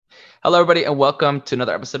Hello, everybody, and welcome to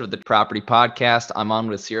another episode of the Property Podcast. I'm on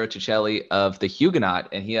with Ciro Chechile of the Huguenot,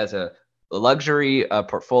 and he has a luxury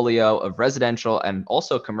portfolio of residential and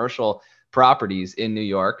also commercial properties in New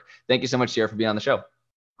York. Thank you so much, Ciro, for being on the show.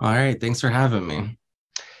 All right, thanks for having me.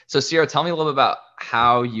 So, Ciro, tell me a little bit about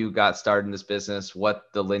how you got started in this business, what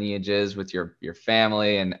the lineage is with your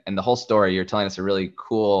family, and the whole story. You're telling us a really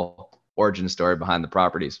cool origin story behind the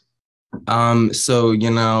properties. The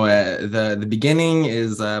beginning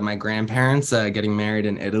is my grandparents getting married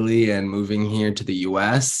in Italy and moving here to the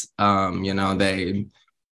US. They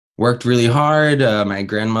worked really hard. My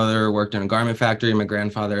grandmother worked in a garment factory, my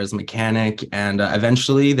grandfather as a mechanic, and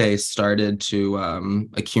eventually they started to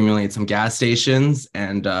accumulate some gas stations.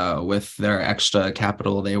 And with their extra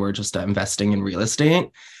capital, they were just investing in real estate.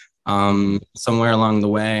 Somewhere along the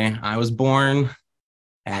way, I was born.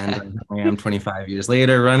 And I am 25 years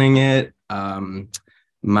later running it. My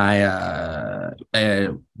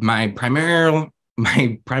primary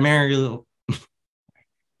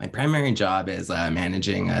job is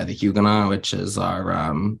managing the Huguenot, which is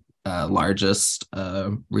our largest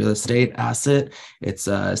real estate asset. It's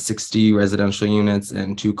 60 residential units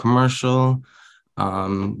and 2 commercial.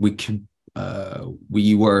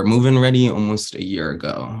 We were move-in ready almost a year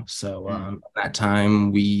ago. So at that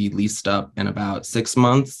time, we leased up in about 6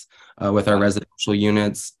 months with our residential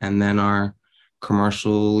units. And then our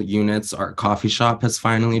commercial units, our coffee shop has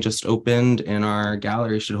finally just opened, and our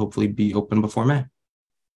gallery should hopefully be open before May.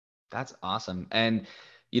 That's awesome. And,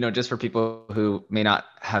 just for people who may not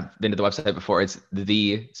have been to the website before, it's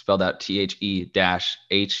spelled out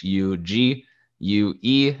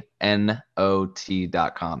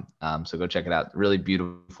THE-HUGUENOT.com. So go check it out. Really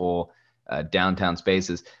beautiful downtown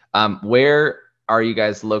spaces. Where are you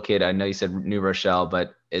guys located? I know you said New Rochelle,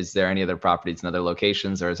 but is there any other properties in other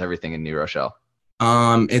locations, or is everything in New Rochelle?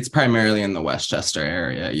 It's primarily in the Westchester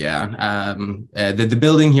area. Yeah. The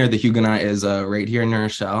building here, the Huguenot, is right here in New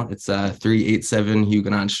Rochelle. It's 387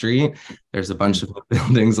 Huguenot Street. There's a bunch of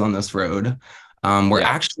buildings on this road. We're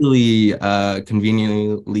actually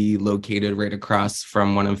conveniently located right across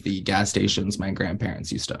from one of the gas stations my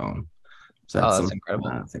grandparents used to own. So that's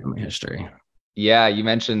incredible. Family history. Yeah, you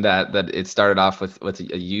mentioned that it started off with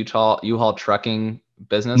a U-Haul trucking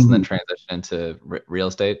business and then transitioned into real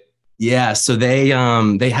estate. Yeah, so they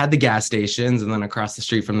had the gas stations, and then across the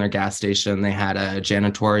street from their gas station, they had a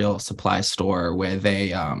janitorial supply store where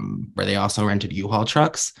they also rented U-Haul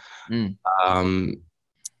trucks. In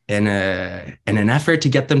an effort to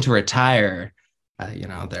get them to retire,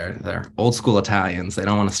 they're old school Italians. They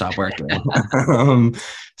don't want to stop working.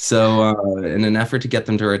 So in an effort to get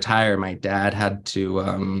them to retire, my dad had to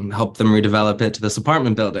help them redevelop it to this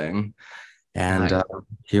apartment building, and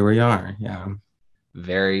here we are. Yeah.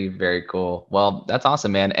 Very, very cool. Well, that's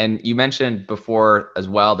awesome, man. And you mentioned before as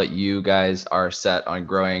well that you guys are set on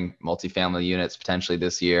growing multifamily units potentially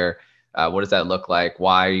this year. What does that look like?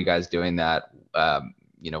 Why are you guys doing that?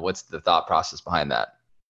 What's the thought process behind that?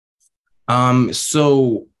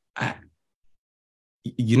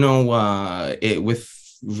 With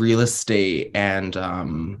real estate and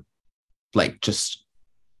just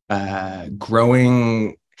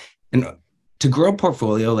growing, and to grow a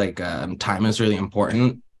portfolio, time is really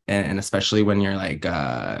important, and especially when you're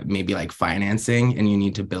maybe financing and you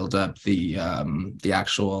need to build up the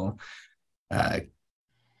actual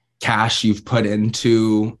cash you've put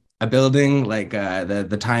into a building.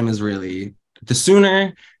 The time is really, the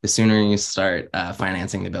sooner you start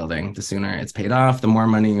financing the building, the sooner it's paid off. The more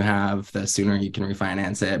money you have, the sooner you can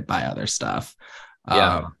refinance it, buy other stuff.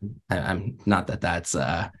 I'm not that that's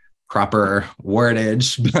proper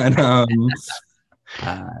wordage, but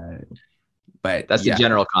that's the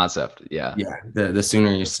general concept. The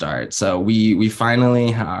sooner you start. So we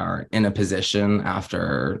finally are in a position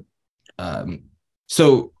after as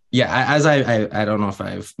I don't know if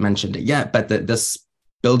I've mentioned it yet, but this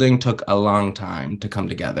building took a long time to come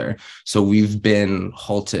together. So we've been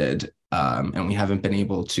halted, and we haven't been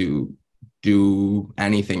able to do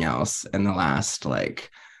anything else in the last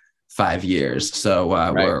 5 years. So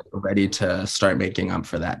we're ready to start making up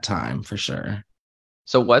for that time for sure.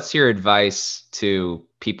 So what's your advice to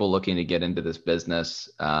people looking to get into this business?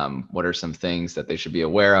 What are some things that they should be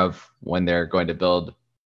aware of when they're going to build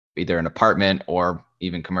either an apartment or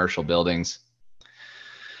even commercial buildings?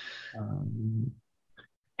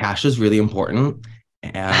 Cash is really important.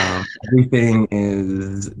 Everything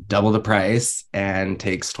is double the price and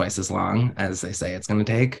takes twice as long as they say it's going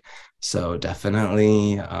to take. So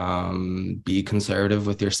definitely be conservative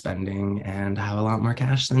with your spending and have a lot more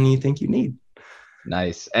cash than you think you need.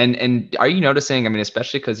 Nice. And are you noticing, I mean,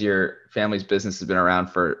 especially because your family's business has been around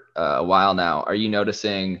for a while now, are you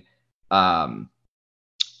noticing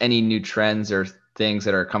any new trends or things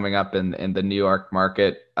that are coming up in the New York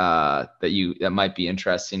market that might be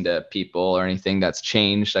interesting to people, or anything that's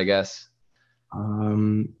changed, I guess?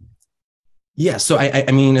 Yeah, so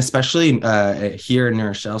I mean, especially here in New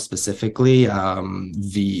Rochelle specifically,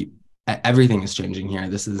 the everything is changing here.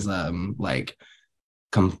 This is like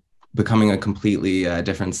com becoming a completely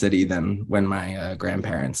different city than when my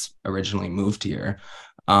grandparents originally moved here.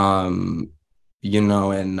 Um, you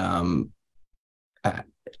know, and uh,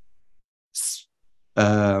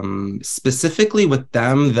 specifically with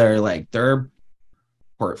them, their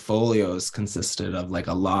portfolios consisted of like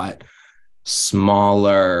a lot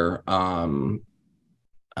smaller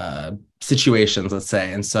situations, let's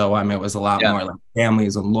say. And so it was a lot Yeah. more like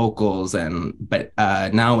families and locals. And but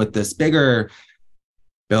now with this bigger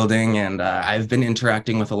building, and I've been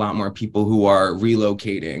interacting with a lot more people who are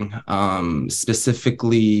relocating,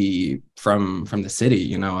 specifically from the city.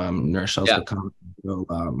 You know, New Rochelle's Yeah. become a real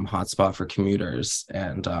hotspot for commuters,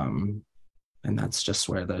 and that's just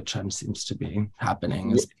where the trend seems to be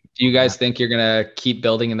happening. Is Do you guys think you're gonna keep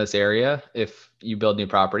building in this area if you build new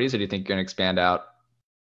properties, or do you think you're gonna expand out?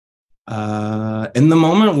 in the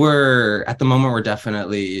moment we're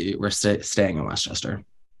definitely staying in Westchester.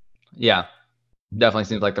 Yeah, definitely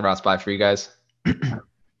seems like the route spot for you guys.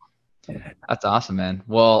 That's awesome, man.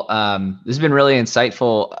 Well, this has been really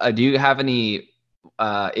insightful. Do you have any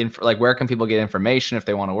like, where can people get information if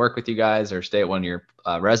they want to work with you guys or stay at one of your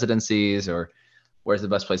residencies, or where's the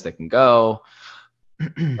best place they can go?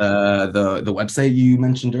 The website you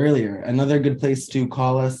mentioned earlier. Another good place to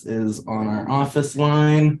call us is on our office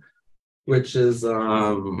line, which is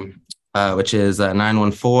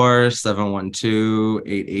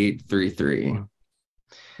 914-712-8833.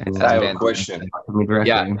 And I That's have a fantastic. question. talk to me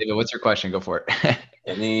Yeah, directly. David, what's your question? Go for it.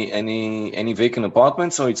 Any vacant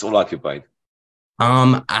apartments, or it's all occupied?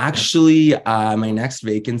 Actually, my next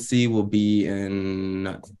vacancy will be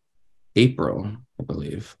in April, I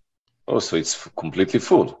believe. Oh, so it's completely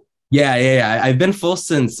full. Yeah. I've been full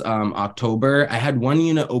since October. I had one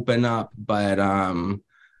unit open up, but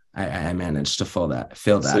I managed to fill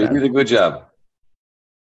So that you out. did a good job.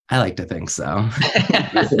 I like to think so.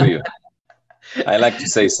 Good for you. I like to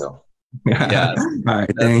say so. Yeah, All right,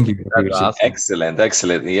 that's, thank you. that's Appreciate awesome.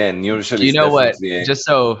 Excellent. Yeah, New Rochelle Do you is know what, definitely just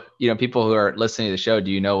so you know, people who are listening to the show,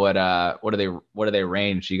 do you know what do they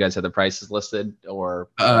range? Do you guys have the prices listed, or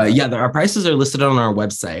Yeah, our prices are listed on our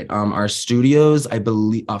website. Our studios, I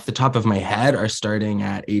believe, off the top of my head, are starting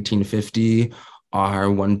at 1850.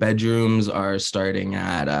 Our one bedrooms are starting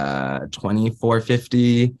at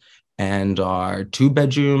 2450, and our two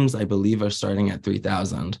bedrooms, I believe, are starting at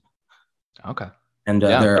 3000. okay. And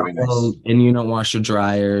Yeah. they're very all nice. in-unit washer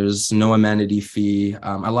dryers, no amenity fee.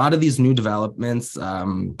 A lot of these new developments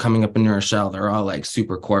coming up in New Rochelle, they're all like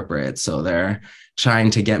super corporate, so they're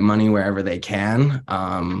trying to get money wherever they can.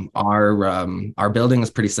 Our building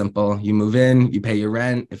is pretty simple. You move in, you pay your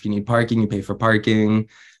rent. If you need parking, you pay for parking.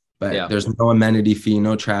 But Yeah. there's no amenity fee,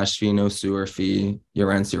 no trash fee, no sewer fee. Your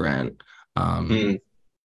rent's your rent. Hmm.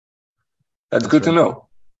 That's That's good to really know.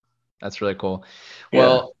 That's really cool. Yeah.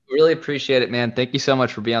 Well, really appreciate it, man. Thank you so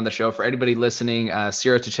much for being on the show. For anybody listening,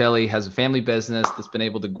 Ciro Chechile has a family business that's been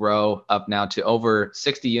able to grow up now to over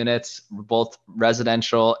 60 units, both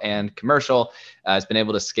residential and commercial. Has been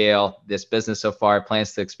able to scale this business so far.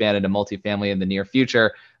 Plans to expand into multifamily in the near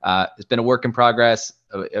future. It's been a work in progress,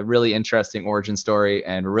 a really interesting origin story,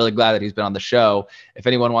 and we're really glad that he's been on the show. If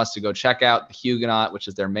anyone wants to go check out the Huguenot, which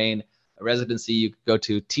is their main residency, you can go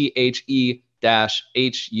to huguenot.com.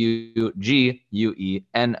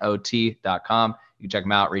 You can check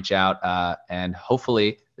them out, reach out, and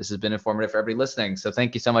hopefully this has been informative for everybody listening. So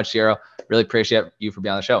thank you so much, Ciro. Really appreciate you for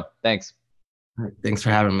being on the show. Thanks. Thanks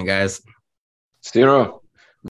for having me, guys. Zero.